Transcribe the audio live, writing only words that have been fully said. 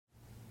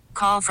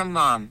Call from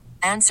mom.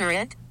 Answer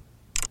it.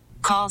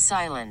 Call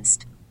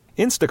silenced.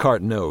 Instacart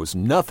knows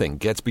nothing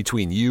gets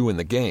between you and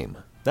the game.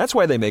 That's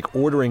why they make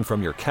ordering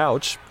from your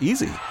couch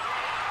easy.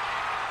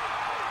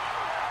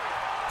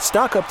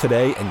 Stock up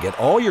today and get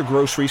all your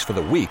groceries for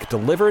the week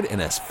delivered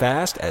in as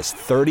fast as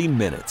 30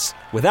 minutes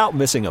without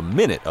missing a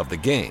minute of the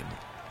game.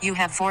 You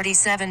have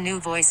 47 new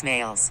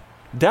voicemails.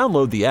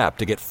 Download the app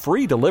to get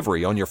free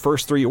delivery on your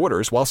first 3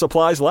 orders while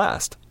supplies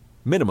last.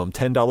 Minimum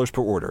 $10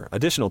 per order.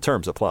 Additional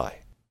terms apply.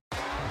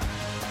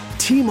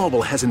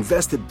 T-Mobile has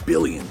invested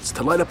billions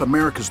to light up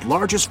America's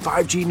largest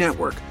 5G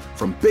network,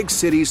 from big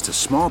cities to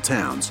small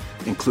towns,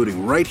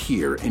 including right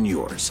here in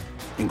yours.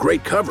 And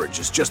great coverage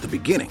is just the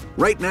beginning.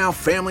 Right now,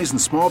 families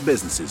and small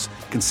businesses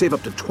can save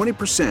up to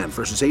 20%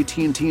 versus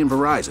AT&T and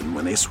Verizon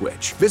when they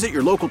switch. Visit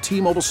your local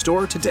T-Mobile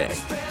store today.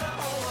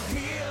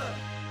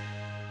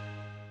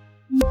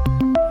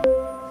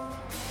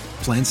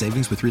 Plan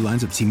savings with 3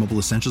 lines of T-Mobile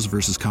Essentials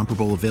versus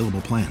comparable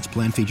available plans.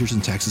 Plan features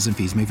and taxes and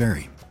fees may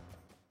vary.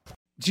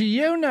 Do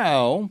you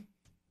know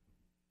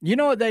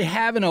what they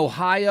have in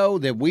Ohio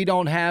that we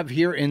don't have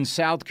here in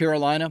South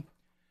Carolina?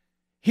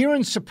 Here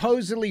in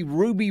supposedly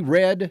ruby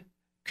red,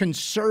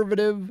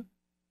 conservative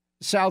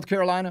South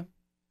Carolina,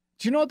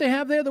 do you know what they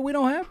have there that we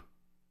don't have?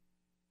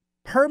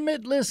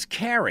 Permitless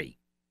carry.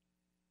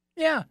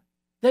 Yeah,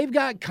 they've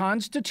got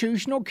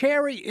constitutional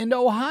carry in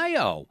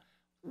Ohio.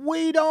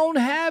 We don't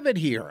have it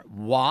here.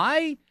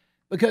 Why?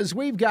 Because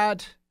we've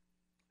got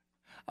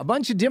a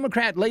bunch of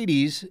Democrat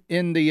ladies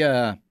in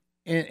the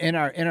in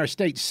our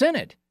state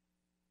Senate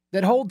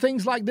that hold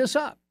things like this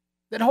up,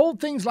 that hold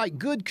things like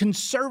good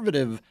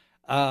conservative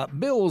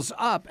bills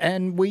up,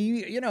 and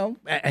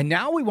and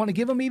now we want to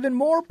give them even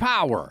more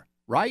power,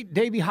 right,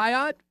 Davey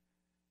Hyatt?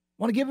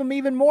 Want to give them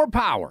even more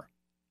power.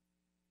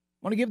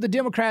 Want to give the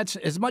Democrats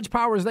as much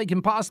power as they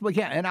can possibly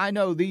can. And I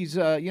know these,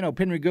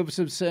 Penry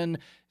Gustafson,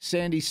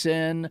 Sandy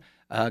Sin,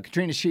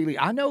 Katrina Shealy,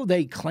 I know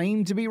they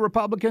claim to be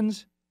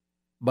Republicans,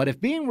 but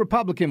if being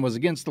Republican was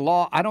against the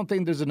law, I don't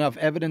think there's enough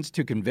evidence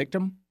to convict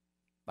them.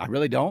 I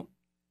really don't.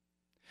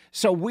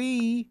 So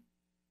we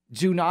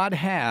do not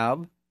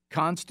have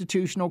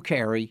constitutional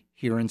carry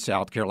here in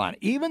South Carolina,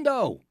 even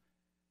though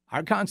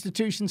our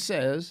Constitution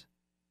says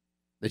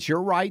that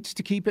your rights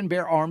to keep and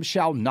bear arms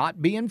shall not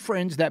be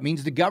infringed. That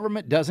means the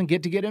government doesn't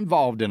get to get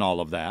involved in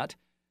all of that.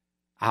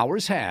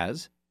 Ours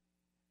has.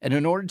 And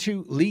in order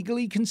to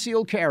legally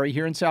conceal carry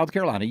here in South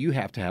Carolina, you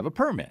have to have a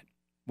permit.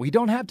 We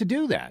don't have to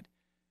do that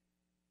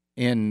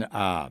in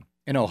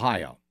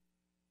Ohio.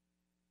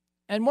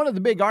 And one of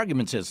the big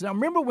arguments is, now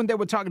remember when they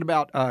were talking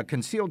about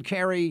open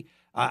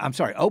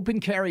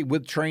carry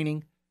with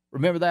training?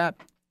 Remember that?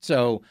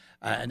 So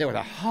they were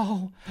like,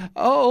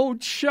 oh,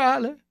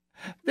 Charlie,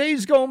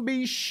 there's going to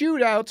be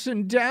shootouts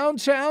in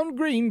downtown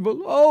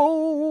Greenville.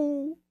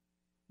 Oh,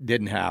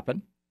 didn't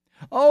happen.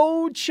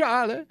 Oh,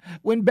 Charlie,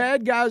 when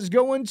bad guys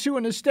go into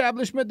an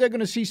establishment, they're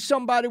going to see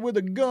somebody with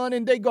a gun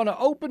and they're going to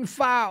open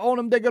fire on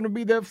them. They're going to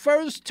be their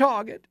first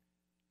target.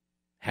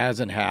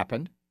 Hasn't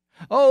happened.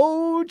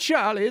 Oh,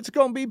 Charlie, it's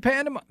going to be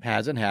pandemonium.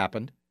 Hasn't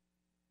happened.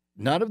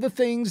 None of the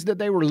things that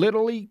they were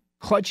literally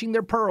clutching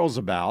their pearls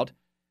about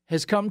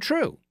has come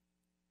true.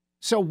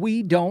 So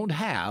we don't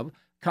have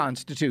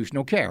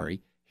constitutional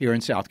carry here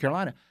in South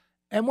Carolina.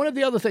 And one of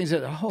the other things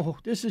that,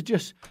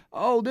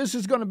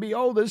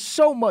 there's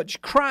so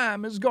much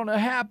crime is going to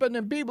happen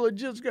and people are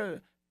just going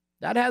to,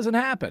 that hasn't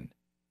happened.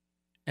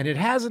 And it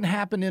hasn't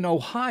happened in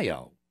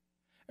Ohio.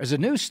 There's a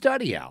new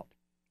study out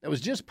that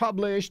was just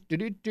published on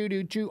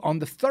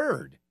the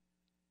 3rd.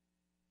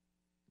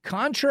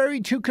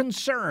 Contrary to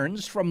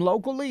concerns from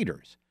local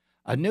leaders,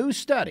 a new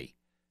study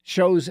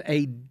shows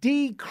a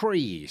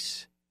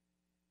decrease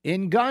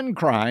in gun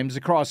crimes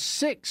across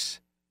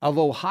 6 of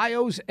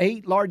Ohio's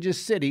 8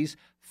 largest cities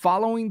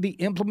following the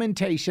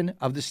implementation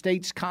of the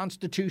state's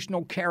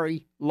constitutional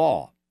carry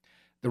law.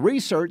 The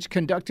research,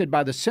 conducted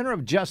by the Center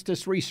of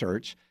Justice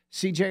Research,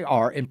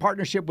 CJR, in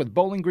partnership with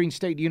Bowling Green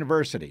State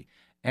University,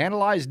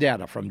 analyzed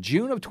data from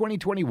June of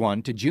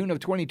 2021 to June of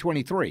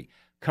 2023,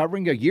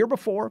 covering a year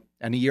before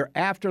and a year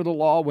after the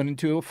law went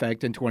into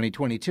effect in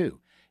 2022.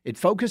 It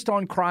focused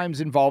on crimes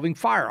involving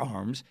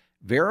firearms,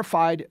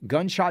 verified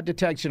gunshot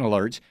detection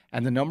alerts,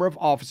 and the number of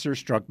officers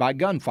struck by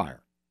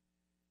gunfire.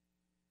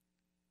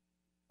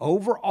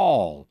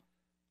 Overall,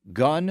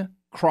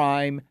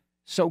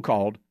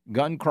 so-called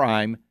gun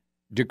crime,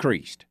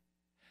 decreased.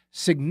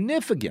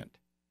 Significant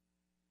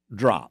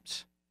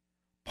drops.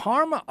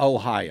 Parma,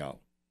 Ohio,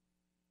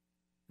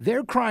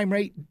 their crime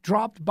rate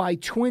dropped by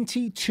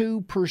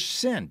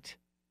 22%.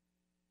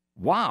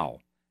 Wow.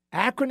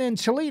 Akron and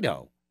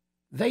Toledo,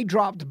 they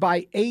dropped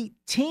by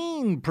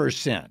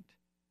 18%.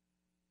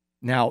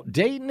 Now,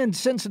 Dayton and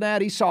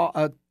Cincinnati saw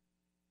a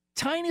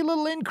tiny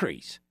little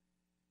increase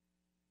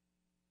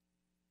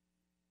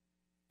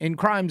in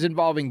crimes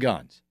involving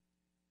guns.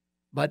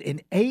 But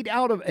in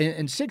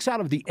 6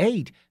 out of the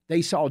 8,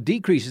 they saw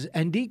decreases,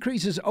 and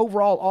decreases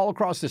overall all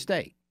across the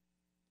state.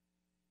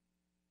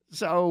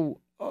 So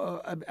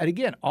and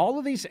again, all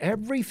of these,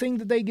 everything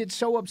that they get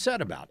so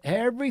upset about,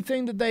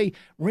 everything that they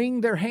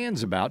wring their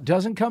hands about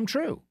doesn't come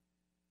true.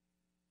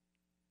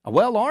 A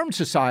well-armed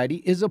society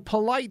is a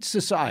polite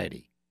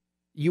society,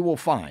 you will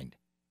find.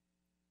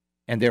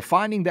 And they're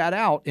finding that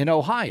out in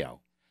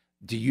Ohio.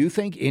 Do you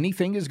think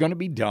anything is going to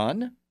be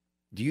done?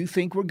 Do you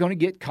think we're going to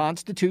get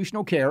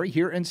constitutional carry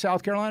here in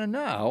South Carolina?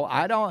 No,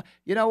 I don't.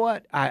 You know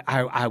what?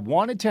 I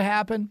want it to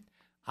happen.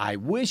 I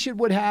wish it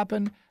would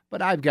happen,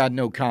 but I've got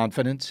no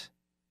confidence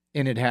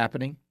in it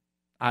happening.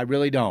 I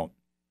really don't.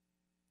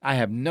 I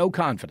have no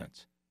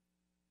confidence.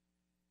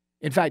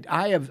 In fact,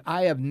 I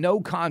have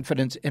no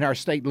confidence in our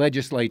state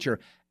legislature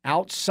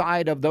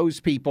outside of those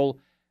people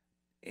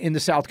in the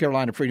South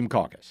Carolina Freedom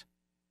Caucus.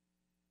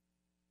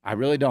 I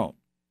really don't.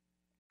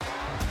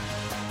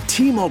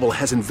 T-Mobile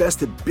has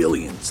invested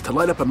billions to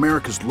light up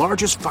America's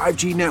largest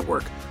 5G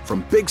network,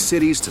 from big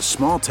cities to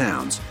small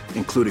towns,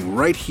 including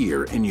right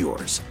here in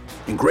yours.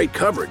 And great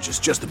coverage is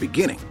just the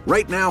beginning.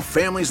 Right now,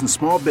 families and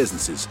small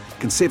businesses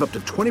can save up to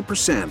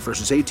 20%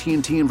 versus AT&T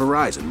and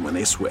Verizon when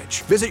they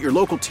switch. Visit your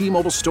local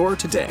T-Mobile store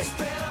today.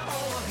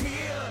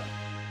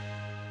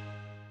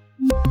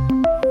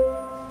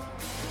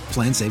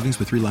 Plan savings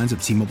with 3 lines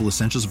of T-Mobile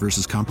Essentials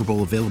versus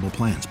comparable available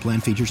plans. Plan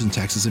features and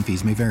taxes and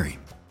fees may vary.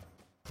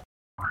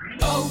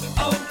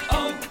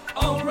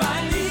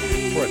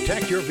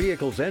 Protect your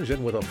vehicle's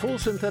engine with a full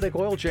synthetic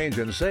oil change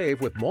and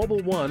save with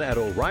Mobil 1 at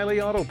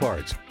O'Reilly Auto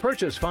Parts.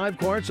 Purchase 5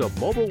 quarts of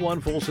Mobil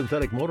 1 full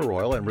synthetic motor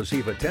oil and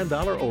receive a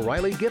 $10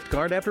 O'Reilly gift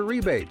card after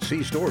rebate.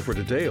 See store for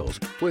details.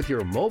 With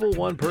your Mobil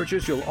 1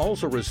 purchase, you'll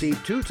also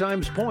receive 2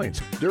 times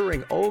points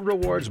during O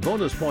Rewards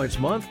Bonus Points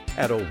Month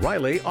at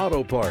O'Reilly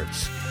Auto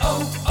Parts.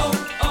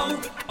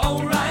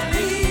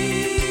 O'Reilly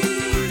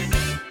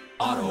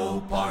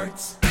Auto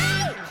Parts.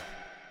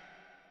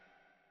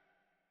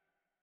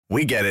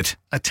 We get it.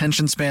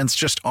 Attention spans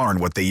just aren't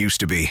what they used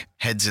to be.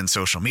 Heads in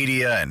social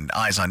media and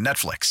eyes on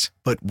Netflix.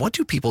 But what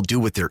do people do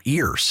with their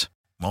ears?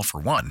 Well, for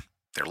one,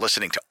 they're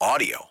listening to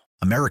audio.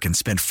 Americans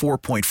spend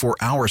 4.4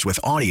 hours with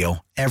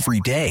audio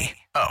every day.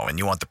 Oh, and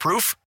you want the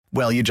proof?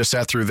 Well, you just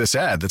sat through this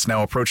ad that's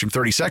now approaching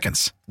 30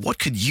 seconds. What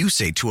could you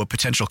say to a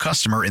potential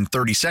customer in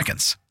 30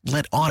 seconds?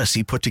 Let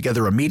Odyssey put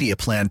together a media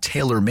plan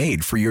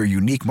tailor-made for your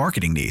unique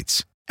marketing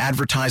needs.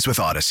 Advertise with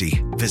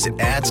Odyssey. Visit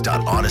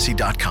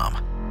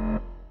ads.odyssey.com.